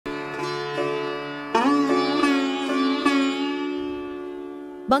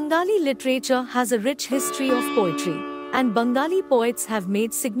Bengali literature has a rich history of poetry, and Bengali poets have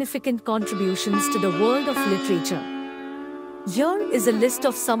made significant contributions to the world of literature. Here is a list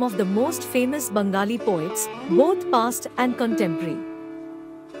of some of the most famous Bengali poets, both past and contemporary.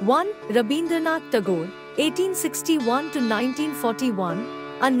 1. Rabindranath Tagore, 1861 to 1941,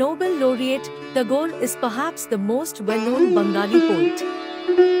 a Nobel laureate. Tagore is perhaps the most well-known Bengali poet.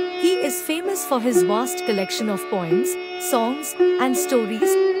 He is famous for his vast collection of poems, songs, and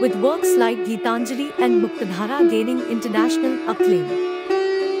stories, with works like Gitanjali and Muktadhara gaining international acclaim.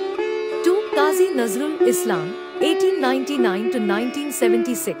 2. Kazi Nazrul Islam, 1899 to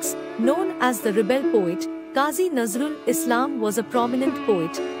 1976, known as the rebel poet, Kazi Nazrul Islam was a prominent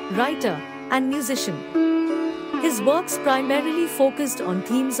poet, writer, and musician. His works primarily focused on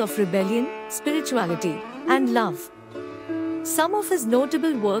themes of rebellion, spirituality, and love. Some of his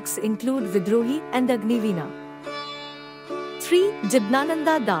notable works include Bidrohi and Agniveena. 3.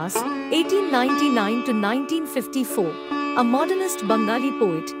 Jibanananda Das, 1899 to 1954, a modernist Bengali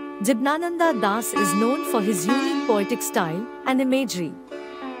poet. Jibanananda Das is known for his unique poetic style and imagery.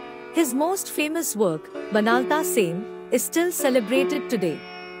 His most famous work, Banalata Sen, is still celebrated today.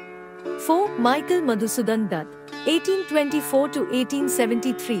 4. Michael Madhusudan Dutt, 1824 to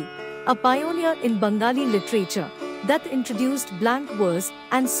 1873, a pioneer in Bengali literature. Dutt introduced blank verse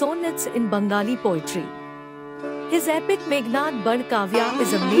and sonnets in Bengali poetry. His epic Meghnad Bad Kavya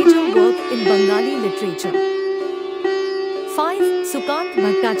is a major work in Bengali literature. 5. Sukant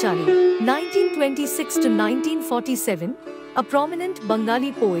Bhattacharya, 1926 to 1947, a prominent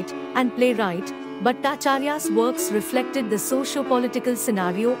Bengali poet and playwright. Bhattacharya's works reflected the socio-political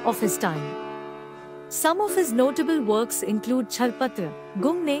scenario of his time. Some of his notable works include Chalpatra,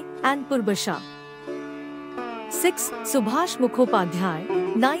 Gumne, and Purbasha. 6. Subhash Mukhopadhyay,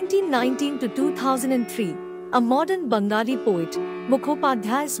 1919 to 2003, a modern Bengali poet.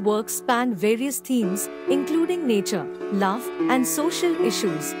 Mukhopadhyay's works span various themes, including nature, love, and social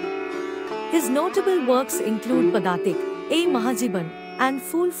issues. His notable works include Padatik, A Mahajiban, and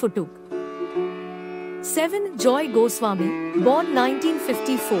Phool Futuk. 7. Joy Goswami, born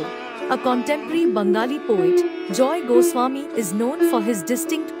 1954, a contemporary Bengali poet. Joy Goswami is known for his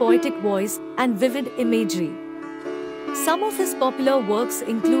distinct poetic voice and vivid imagery. Some of his popular works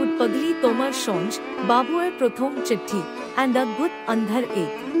include Pagli Tomar Shonj, Babuer Prothom Chitti, and Adbhut Andhar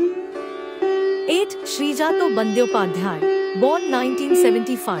Ek. 8. Shrijato Bandyopadhyay, born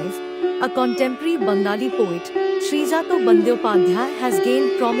 1975, a contemporary Bengali poet. Shrijato Bandyopadhyay has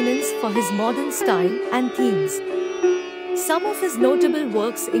gained prominence for his modern style and themes. Some of his notable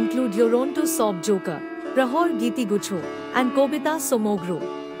works include Yoronto Sob Joker, Prahor Giti Gucho, and Kobita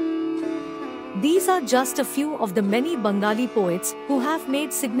Somogro. These are just a few of the many Bengali poets who have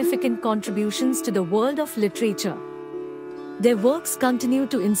made significant contributions to the world of literature. Their works continue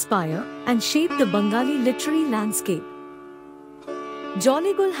to inspire and shape the Bengali literary landscape.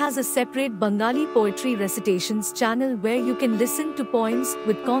 Jollygool has a separate Bengali poetry recitations channel where you can listen to poems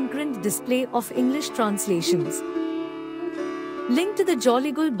with concurrent display of English translations. Link to the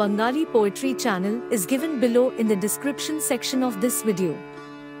Jollygool Bengali poetry channel is given below in the description section of this video.